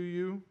subjugated to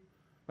you,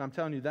 but I'm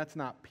telling you, that's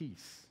not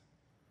peace.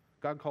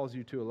 God calls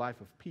you to a life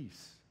of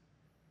peace.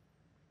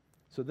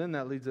 So then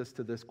that leads us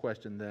to this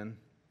question then.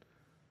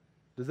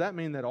 Does that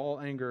mean that all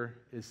anger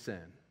is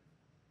sin?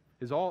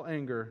 Is all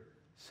anger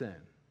sin?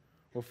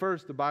 Well,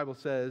 first, the Bible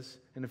says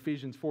in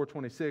Ephesians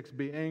 4:26,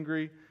 be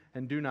angry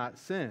and do not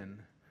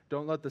sin.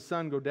 Don't let the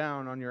sun go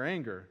down on your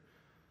anger.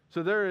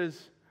 So there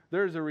is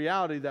a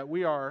reality that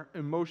we are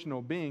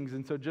emotional beings.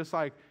 And so just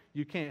like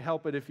you can't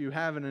help it if you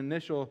have an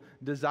initial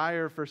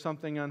desire for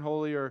something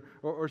unholy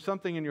or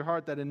something in your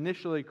heart that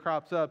initially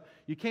crops up,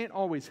 you can't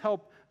always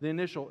help the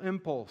initial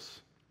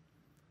impulse.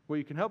 What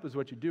you can help is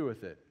what you do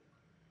with it.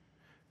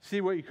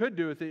 See, what you could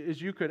do with it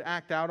is you could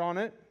act out on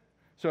it.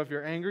 So if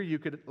you're angry, you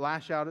could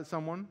lash out at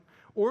someone.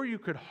 Or you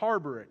could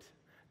harbor it,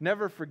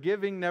 never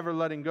forgiving, never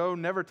letting go,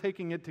 never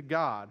taking it to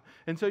God.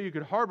 And so you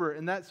could harbor it,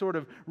 and that sort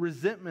of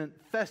resentment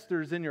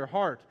festers in your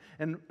heart.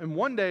 And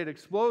one day it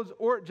explodes,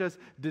 or it just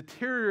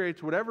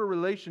deteriorates whatever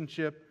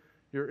relationship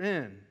you're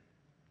in.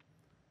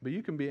 But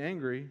you can be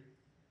angry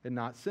and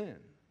not sin.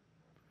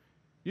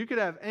 You could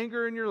have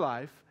anger in your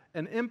life,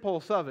 an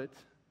impulse of it,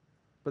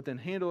 but then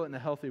handle it in a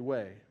healthy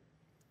way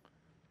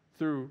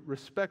through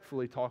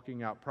respectfully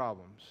talking out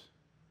problems,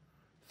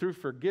 through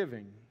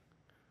forgiving,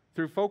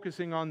 through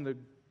focusing on the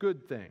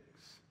good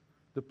things,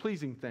 the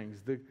pleasing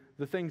things,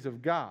 the things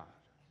of God.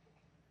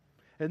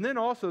 And then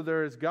also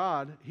there is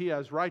God, He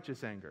has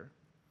righteous anger.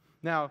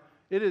 Now,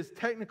 it is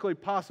technically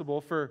possible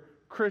for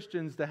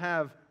Christians to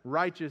have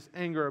righteous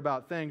anger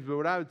about things, but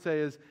what I would say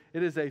is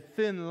it is a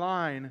thin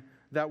line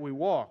that we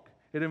walk.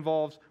 It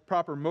involves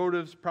proper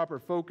motives, proper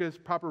focus,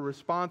 proper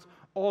response,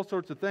 all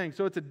sorts of things.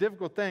 So it's a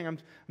difficult thing. I'm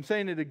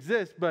saying it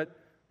exists, but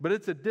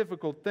it's a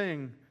difficult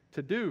thing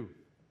to do.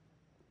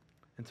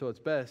 And so it's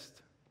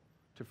best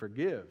to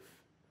forgive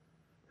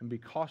and be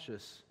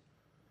cautious,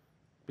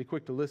 be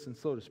quick to listen,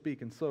 slow to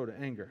speak, and slow to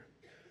anger.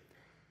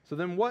 So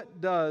then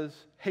what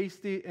does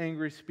hasty,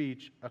 angry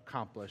speech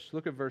accomplish?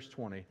 Look at verse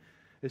 20.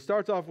 It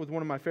starts off with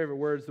one of my favorite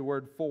words, the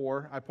word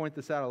for. I point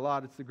this out a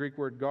lot. It's the Greek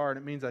word gar, and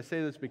it means I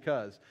say this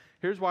because.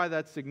 Here's why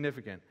that's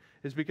significant.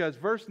 It's because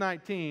verse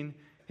 19,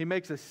 he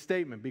makes a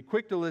statement. Be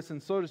quick to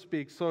listen, slow to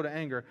speak, slow to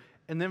anger.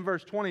 And then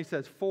verse 20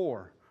 says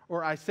for.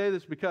 Or I say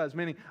this because,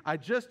 meaning I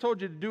just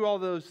told you to do all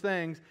those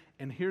things,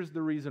 and here's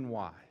the reason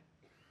why.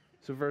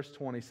 So verse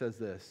 20 says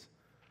this: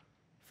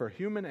 for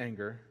human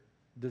anger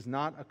does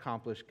not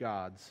accomplish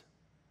God's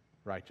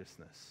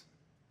righteousness.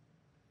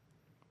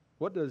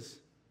 What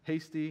does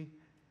hasty,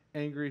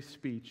 angry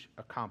speech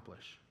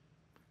accomplish?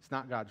 It's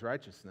not God's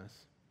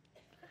righteousness.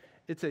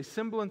 It's a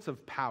semblance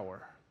of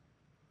power,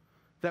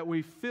 that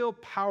we feel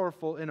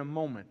powerful in a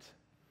moment.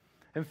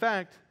 In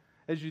fact,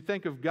 as you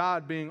think of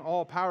God being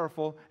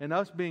all-powerful and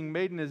us being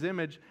made in His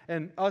image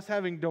and us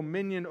having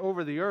dominion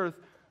over the earth,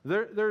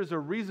 there's a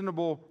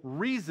reasonable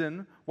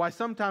reason why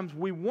sometimes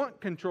we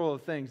want control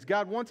of things.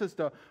 God wants us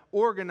to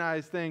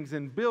organize things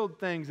and build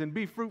things and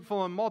be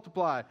fruitful and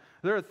multiply.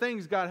 There are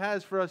things God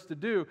has for us to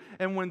do.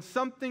 And when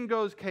something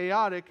goes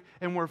chaotic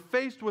and we're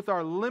faced with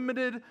our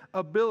limited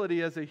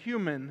ability as a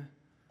human,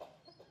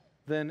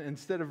 then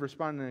instead of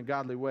responding in a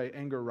godly way,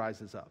 anger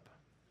rises up.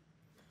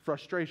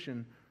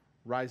 Frustration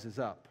rises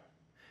up.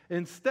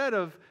 Instead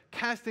of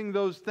casting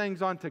those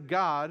things onto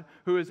God,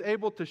 who is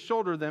able to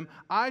shoulder them,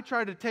 I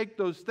try to take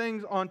those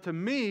things onto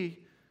me,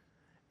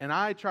 and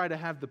I try to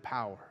have the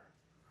power.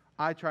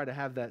 I try to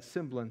have that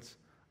semblance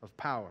of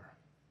power.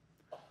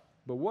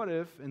 But what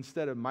if,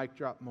 instead of mic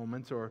drop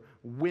moments or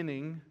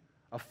winning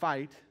a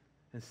fight,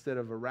 instead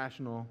of a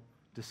rational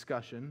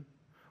discussion,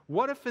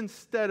 what if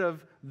instead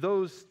of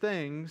those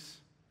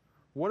things,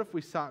 what if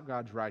we sought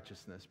God's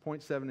righteousness?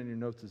 Point 7 in your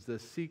notes is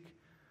this: seek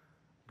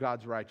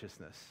God's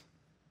righteousness.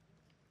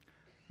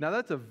 Now,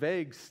 that's a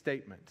vague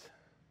statement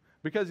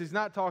because he's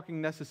not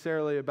talking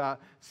necessarily about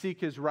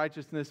seek His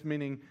righteousness,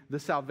 meaning the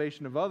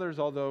salvation of others,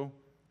 although,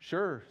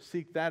 sure,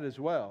 seek that as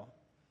well.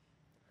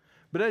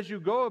 But as you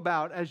go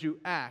about, as you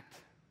act,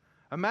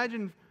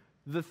 imagine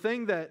the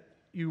thing that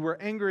you were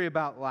angry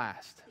about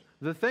last,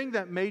 the thing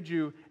that made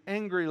you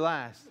angry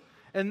last,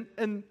 and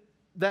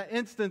that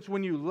instance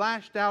when you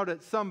lashed out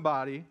at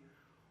somebody,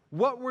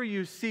 what were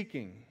you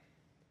seeking?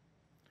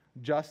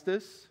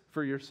 Justice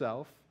for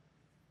yourself?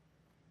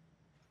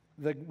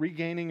 The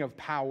regaining of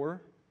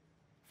power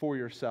for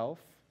yourself?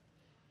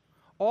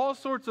 All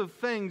sorts of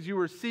things you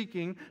were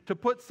seeking to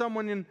put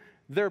someone in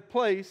their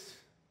place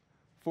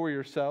for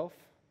yourself.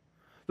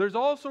 There's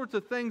all sorts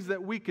of things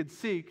that we could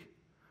seek,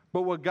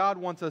 but what God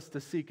wants us to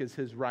seek is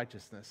His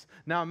righteousness.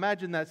 Now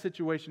imagine that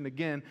situation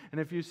again,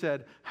 and if you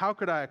said, how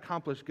could I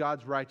accomplish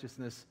God's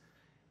righteousness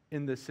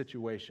in this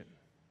situation?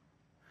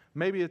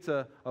 Maybe it's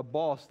a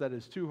boss that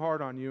is too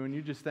hard on you, and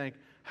you just think,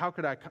 how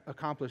could I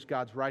accomplish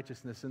God's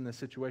righteousness in this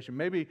situation?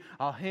 Maybe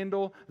I'll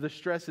handle the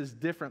stresses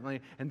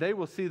differently, and they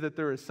will see that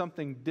there is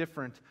something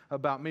different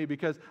about me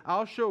because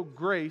I'll show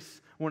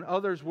grace when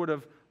others would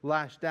have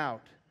lashed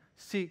out.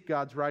 Seek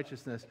God's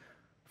righteousness.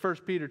 1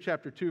 Peter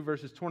chapter 2,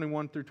 verses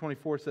 21 through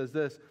 24 says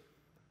this: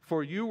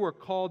 for you were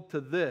called to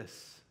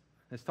this.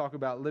 Let's talk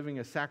about living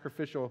a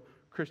sacrificial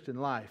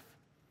Christian life.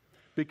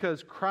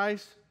 Because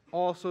Christ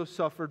also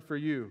suffered for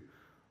you,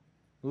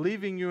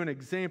 leaving you an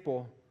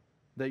example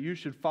that you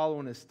should follow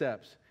in His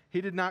steps.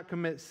 He did not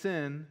commit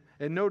sin,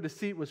 and no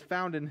deceit was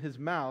found in His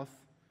mouth.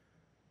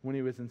 When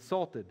He was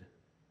insulted,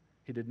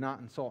 He did not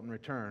insult in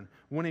return.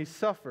 When He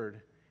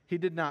suffered, He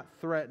did not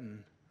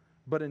threaten,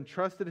 but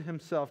entrusted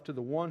himself to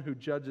the one who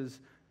judges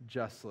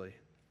justly.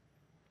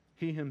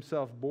 He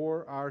himself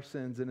bore our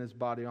sins in his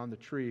body on the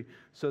tree,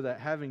 so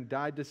that having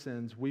died to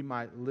sins, we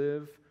might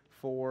live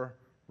for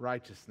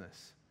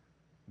righteousness.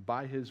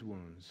 By his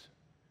wounds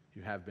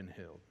you have been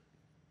healed.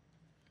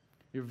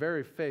 Your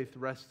very faith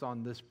rests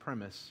on this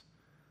premise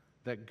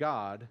that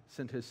God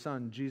sent his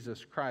Son,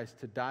 Jesus Christ,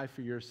 to die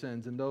for your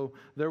sins. And though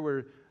there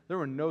were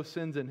no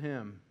sins in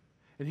him,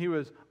 and he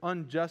was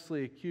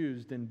unjustly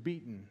accused and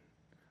beaten,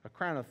 a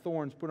crown of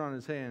thorns put on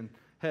his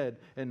head,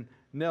 and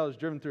nails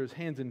driven through his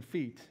hands and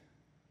feet.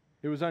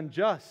 It was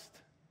unjust.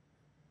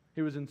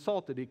 He was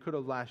insulted. He could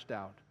have lashed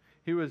out.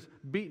 He was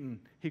beaten.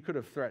 He could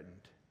have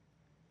threatened.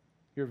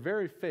 Your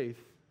very faith,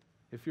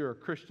 if you're a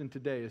Christian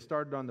today, is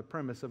started on the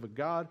premise of a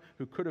God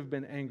who could have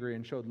been angry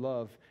and showed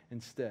love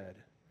instead.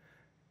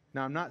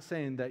 Now, I'm not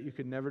saying that you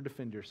could never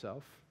defend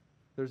yourself.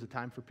 There's a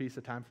time for peace,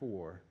 a time for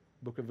war.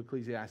 Book of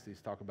Ecclesiastes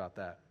talk about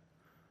that.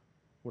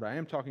 What I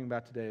am talking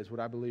about today is what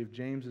I believe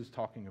James is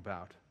talking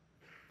about.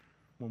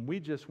 When we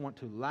just want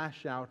to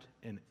lash out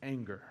in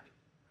anger,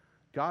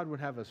 God would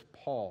have us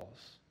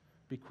pause,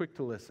 be quick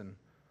to listen,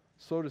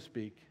 slow to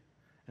speak,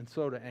 and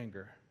slow to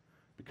anger.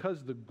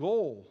 Because the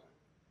goal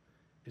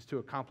is to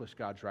accomplish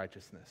God's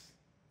righteousness.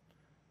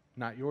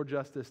 Not your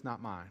justice,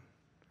 not mine.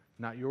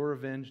 Not your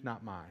revenge,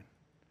 not mine.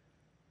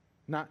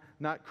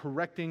 Not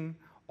correcting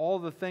all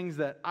the things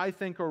that I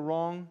think are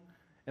wrong,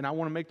 and I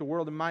want to make the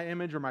world in my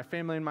image, or my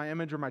family in my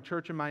image, or my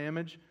church in my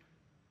image.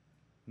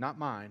 Not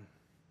mine,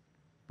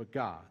 but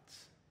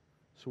God's.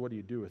 So what do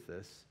you do with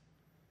this?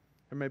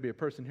 There may be a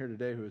person here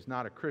today who is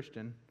not a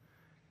Christian,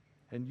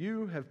 and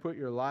you have put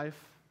your life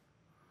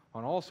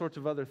on all sorts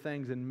of other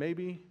things, and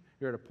maybe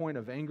you're at a point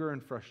of anger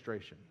and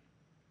frustration.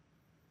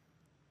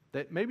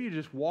 That maybe you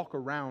just walk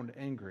around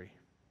angry.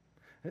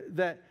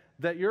 That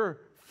you're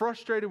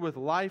frustrated with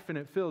life and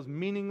it feels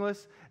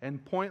meaningless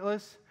and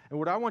pointless. And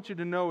what I want you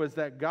to know is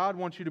that God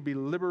wants you to be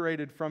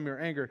liberated from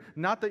your anger.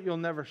 Not that you'll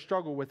never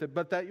struggle with it,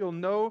 but that you'll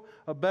know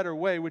a better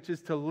way, which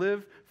is to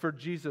live for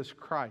Jesus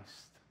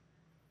Christ.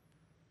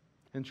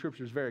 And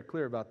Scripture is very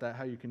clear about that,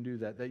 how you can do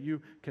that. That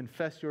you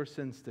confess your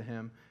sins to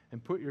Him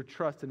and put your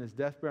trust in His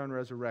death, burial, and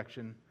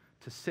resurrection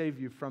to save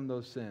you from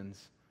those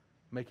sins,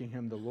 making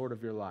Him the Lord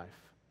of your life.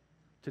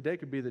 Today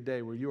could be the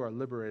day where you are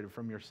liberated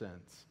from your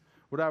sins.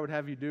 What I would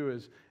have you do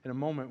is, in a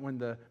moment when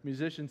the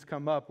musicians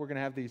come up, we're going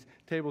to have these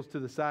tables to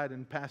the side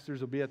and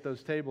pastors will be at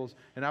those tables,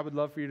 and I would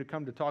love for you to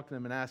come to talk to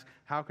them and ask,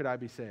 how could I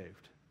be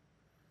saved?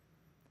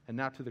 And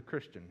now to the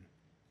Christian.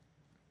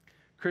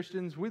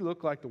 Christians, we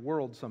look like the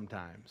world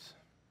sometimes.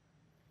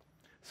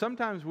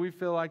 Sometimes we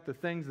feel like the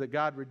things that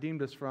God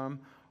redeemed us from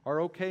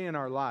are okay in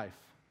our life,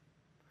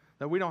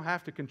 that we don't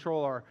have to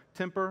control our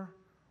temper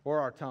or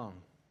our tongue.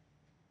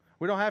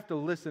 We don't have to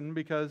listen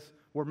because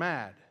we're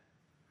mad.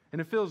 And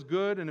it feels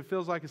good and it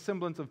feels like a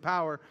semblance of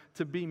power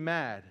to be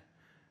mad.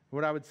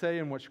 What I would say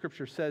and what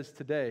Scripture says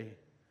today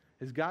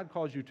is God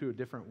calls you to a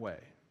different way.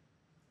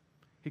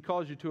 He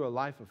calls you to a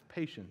life of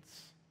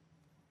patience,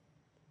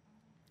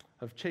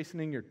 of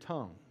chastening your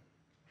tongue,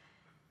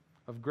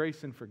 of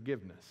grace and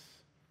forgiveness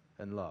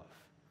and love.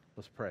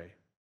 Let's pray.